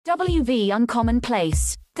WV Uncommon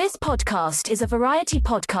Place. This podcast is a variety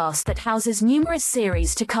podcast that houses numerous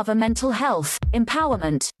series to cover mental health,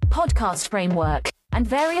 empowerment, podcast framework, and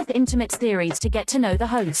various intimate theories to get to know the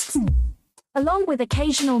hosts. Along with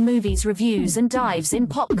occasional movies reviews and dives in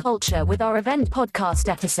pop culture with our event podcast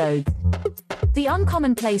episodes. The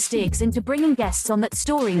Uncommon Place digs into bringing guests on that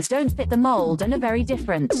stories don't fit the mold and are very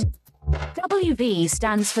different. WV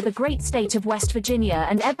stands for the great state of West Virginia,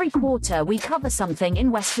 and every quarter we cover something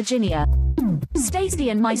in West Virginia. Stacey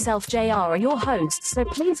and myself, JR, are your hosts, so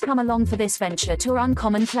please come along for this venture to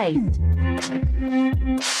Uncommon Place.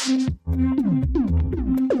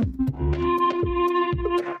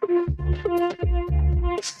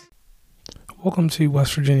 Welcome to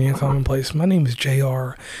West Virginia Uncommon Place. My name is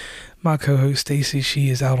JR. My co-host Stacey, she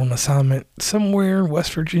is out on assignment somewhere in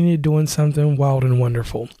West Virginia doing something wild and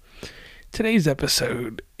wonderful. Today's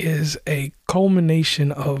episode is a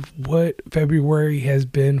culmination of what February has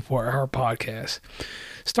been for our podcast.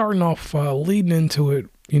 Starting off, leading into it,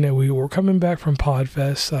 we were coming back from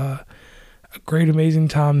Podfest, a great, amazing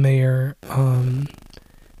time there.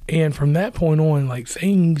 And from that point on,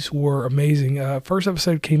 things were amazing. First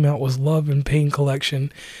episode came out was Love and Pain Collection.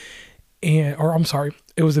 It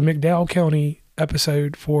was the McDowell County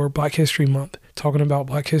episode for Black History Month, talking about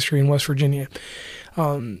Black history in West Virginia.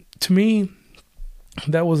 To me,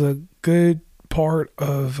 that was a good part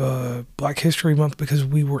of Black History Month because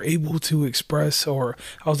we were able to express, or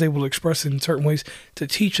I was able to express in certain ways, to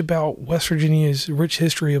teach about West Virginia's rich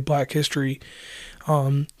history of Black history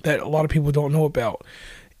that a lot of people don't know about.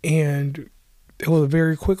 And it was a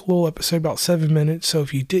very quick little episode, about 7 minutes. So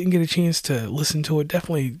if you didn't get a chance to listen to it,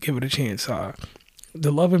 definitely give it a chance.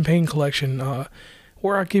 The Love and Pain Collection,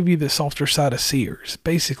 where I give you the softer side of Sears.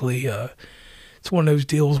 Basically, it's one of those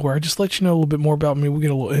deals where I just let you know a little bit more about me. We get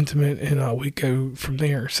a little intimate, and we go from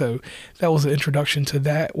there. So that was an introduction to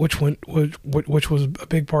that, which was a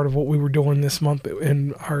big part of what we were doing this month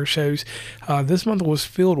in our shows. This month was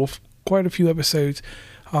filled with quite a few episodes.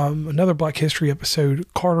 Another Black History episode,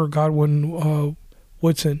 Carter Godwin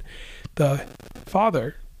Woodson, the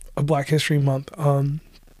father of Black History Month.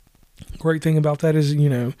 Great thing about that is,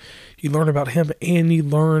 you learn about him and you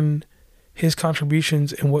learn his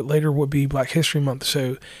contributions in what later would be Black History Month.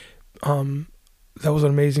 So that was an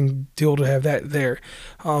amazing deal to have that there.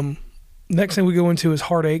 Next thing we go into is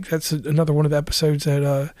Heartache. That's another one of the episodes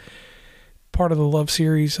that part of the Love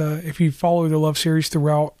series. If you follow the Love series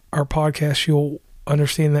throughout our podcast, you'll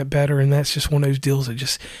understand that better, and that's just one of those deals that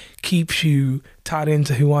just keeps you tied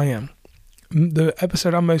into who I am. The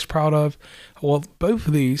episode I'm most proud of, well, both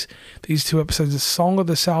of these two episodes is Song of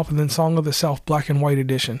the South and then Song of the South Black and White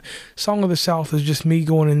Edition. Song of the South is just me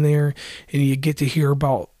going in there and you get to hear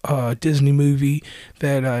about a Disney movie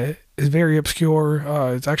that is very obscure.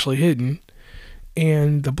 It's actually hidden.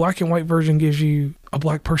 And the black and white version gives you a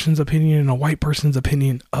black person's opinion and a white person's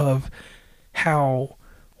opinion of how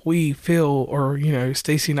we feel, or,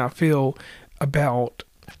 Stacey and I feel about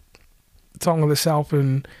Song of the South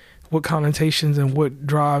and what connotations and what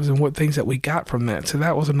drives and what things that we got from that. So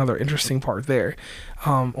that was another interesting part there.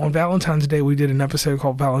 On Valentine's Day, we did an episode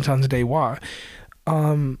called Valentine's Day Why.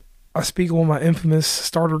 I speak on my infamous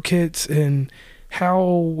starter kits and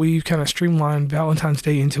how we kind of streamlined Valentine's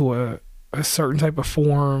Day into a certain type of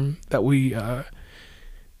form that we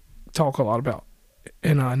talk a lot about.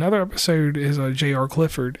 And another episode is J.R.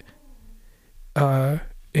 Clifford. And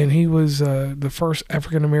he was the first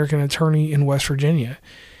African-American attorney in West Virginia.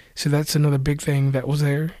 So that's another big thing that was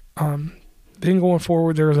there. Then going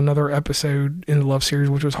forward, there was another episode in the Love series,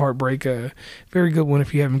 which was Heartbreak. A very good one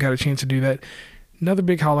if you haven't got a chance to do that. Another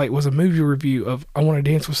big highlight was a movie review of I Want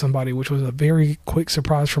to Dance with Somebody, which was a very quick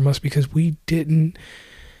surprise from us because we didn't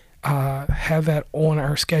have that on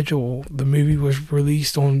our schedule. The movie was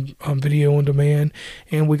released on video on demand,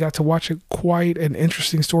 and we got to watch quite an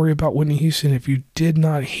interesting story about Whitney Houston. If you did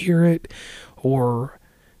not hear it or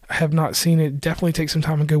have not seen it, definitely take some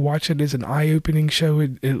time and go watch it. It's an eye-opening show.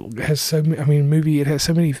 It has it has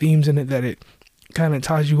so many themes in it that it kind of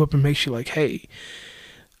ties you up and makes you like, hey,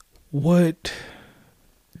 what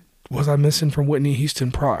was I missing from Whitney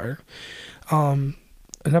Houston prior? An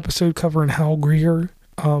episode covering Hal Greer,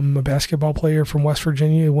 a basketball player from West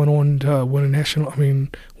Virginia, went on to win an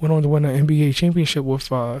NBA championship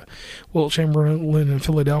with Wilt Chamberlain in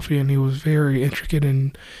Philadelphia, and he was very intricate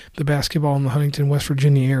in the basketball in the Huntington, West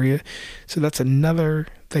Virginia area. So that's another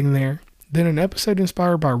thing there. Then an episode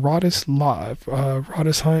inspired by Rodis Live.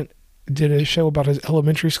 Rodis Hunt did a show about his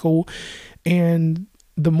elementary school, and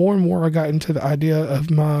the more and more I got into the idea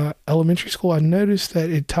of my elementary school, I noticed that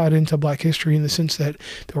it tied into Black history in the sense that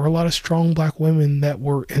there were a lot of strong Black women that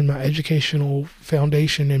were in my educational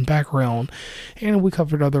foundation and background. And we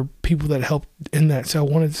covered other people that helped in that. So I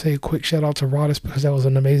wanted to say a quick shout out to Rodis because that was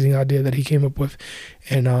an amazing idea that he came up with.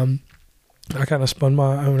 And I kind of spun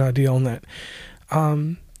my own idea on that.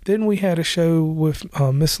 Then we had a show with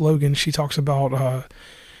Miss Logan. She talks about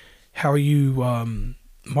how you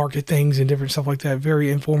market things and different stuff like that.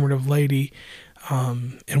 Very informative lady.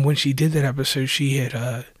 And when she did that episode, she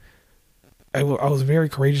had I was very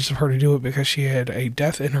courageous of her to do it because she had a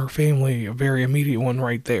death in her family, a very immediate one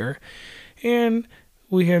right there. And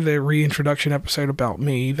we had the reintroduction episode about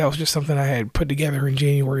me. That was just something I had put together in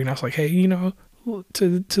January, and I was like, hey, to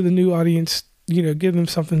the new audience, give them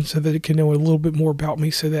something so that it can know a little bit more about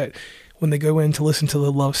me, so that when they go in to listen to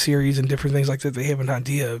the Love series and different things like that, they have an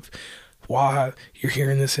idea of why you're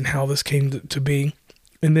hearing this and how this came to be.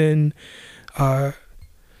 And then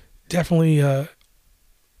definitely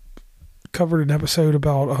covered an episode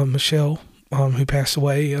about Michelle, who passed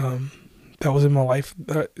away. That was in my life.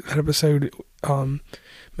 That episode,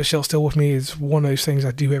 Michelle's Still With Me, is one of those things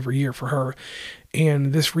I do every year for her.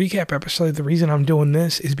 And this recap episode, the reason I'm doing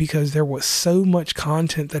this is because there was so much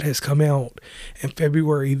content that has come out in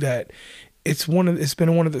February that it's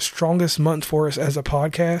been one of the strongest months for us as a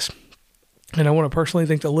podcast. And I want to personally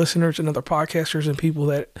thank the listeners and other podcasters and people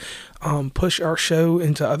that push our show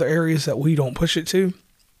into other areas that we don't push it to.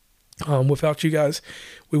 Without you guys,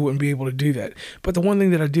 we wouldn't be able to do that. But the one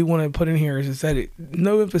thing that I do want to put in here is that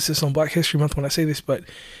no emphasis on Black History Month when I say this, but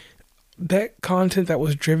that content that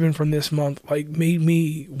was driven from this month made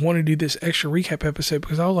me want to do this extra recap episode,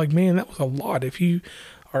 because I was like, man, that was a lot. If you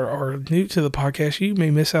are new to the podcast, you may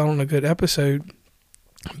miss out on a good episode,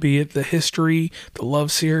 be it the history, the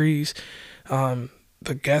Love series,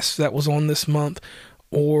 the guest that was on this month,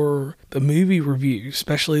 or the movie review,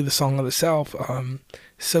 especially the Song of the South.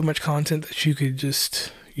 So much content that you could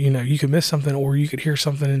just, you could miss something, or you could hear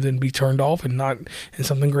something and then be turned off and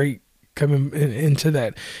something great coming into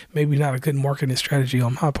that. Maybe not a good marketing strategy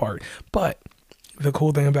on my part, but the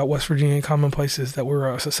cool thing about West Virginia Commonplace is that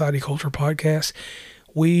we're a society culture podcast.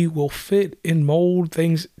 We will fit and mold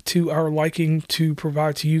things to our liking to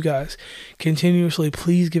provide to you guys continuously.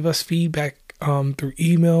 Please give us feedback through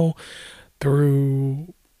email,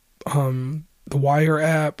 through the Wire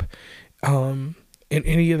app, and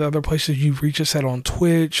any of the other places you've reached us at on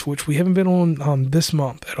Twitch, which we haven't been on this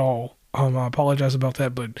month at all. I apologize about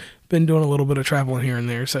that, but been doing a little bit of traveling here and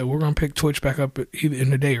there. So we're going to pick Twitch back up either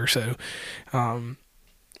in a day or so.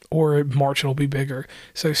 Or in March it'll be bigger.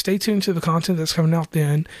 So stay tuned to the content that's coming out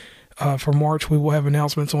then. For March, we will have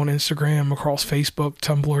announcements on Instagram, across Facebook,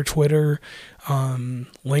 Tumblr, Twitter,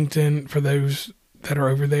 LinkedIn, for those that are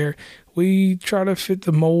over there. We try to fit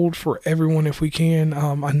the mold for everyone if we can.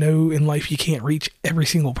 I know in life you can't reach every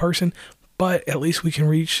single person, but at least we can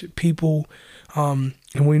reach people. And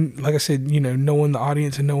we, like I said, knowing the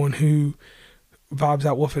audience and knowing who vibes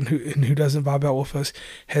out with and who doesn't vibe out with us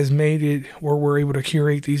has made it where we're able to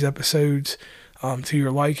curate these episodes to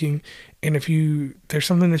your liking. And if there's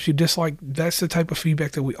something that you dislike, that's the type of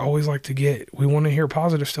feedback that we always like to get. We want to hear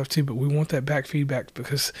positive stuff too, but we want that bad feedback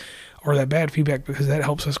because that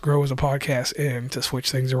helps us grow as a podcast and to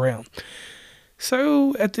switch things around.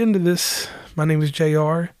 So at the end of this, my name is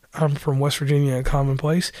JR. I'm from West Virginia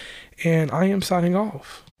Commonplace, and I am signing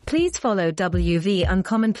off. Please follow WV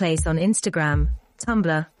Uncommonplace on Instagram,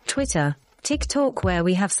 Tumblr, Twitter, TikTok, where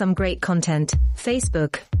we have some great content,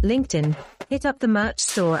 Facebook, LinkedIn. Hit up the merch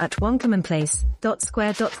store at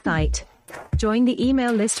onecommonplace.square.site. Join the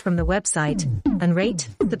email list from the website, and rate,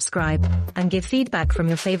 subscribe, and give feedback from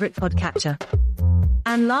your favorite podcatcher.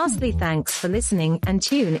 And lastly, thanks for listening, and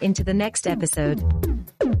tune into the next episode.